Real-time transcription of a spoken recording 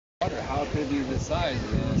going to be this size,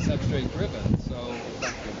 substrate driven. So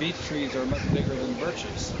beech trees are much bigger than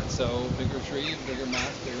birches. So bigger tree, bigger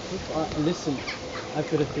mass, bigger fruit volume. Listen, I've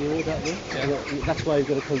got a theory about this. Yeah. That's why I've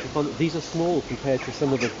got to come to Fontainebleau. These are small compared to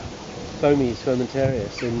some of the foamies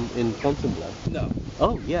fermentarius in Fontainebleau. No.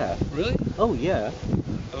 Oh yeah. Really? Oh yeah.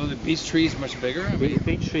 Oh, the beech tree is much bigger. I mean,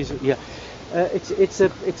 Beech trees, yeah. It's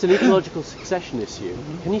an ecological succession issue.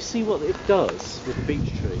 Mm-hmm. Can you see what it does with the beech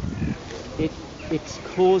tree? It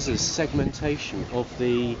causes segmentation of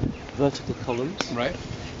the vertical columns, right.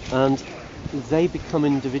 and they become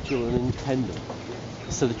individual and independent.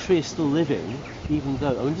 So the tree is still living, even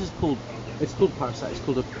though this is called parasite.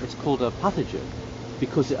 It's called a pathogen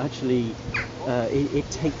because it actually it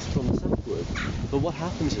takes from the sapwood. But what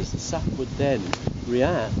happens is the sapwood then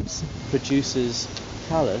reacts, produces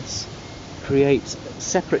callus, creates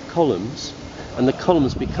separate columns, and the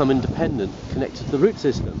columns become independent, connected to the root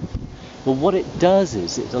system. But what it does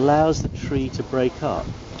is it allows the tree to break up.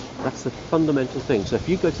 That's the fundamental thing. So if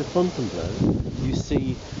you go to Fontainebleau, you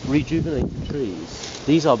see rejuvenated trees.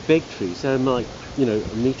 These are big trees. They're like, a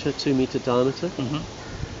metre, 2 metre diameter.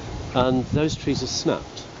 Mm-hmm. And those trees are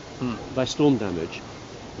snapped by storm damage.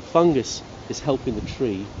 The fungus is helping the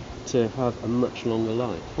tree to have a much longer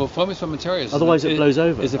life. Well, Foamis fermentarius. Otherwise it blows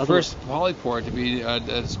over. Is the first polypore to be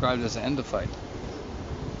described as an endophyte.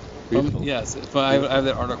 Yes, I have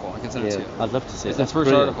that article. I can send it to you. I'd love to see it. It's That's the first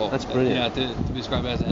brilliant. article. That's brilliant. Yeah, to be described as an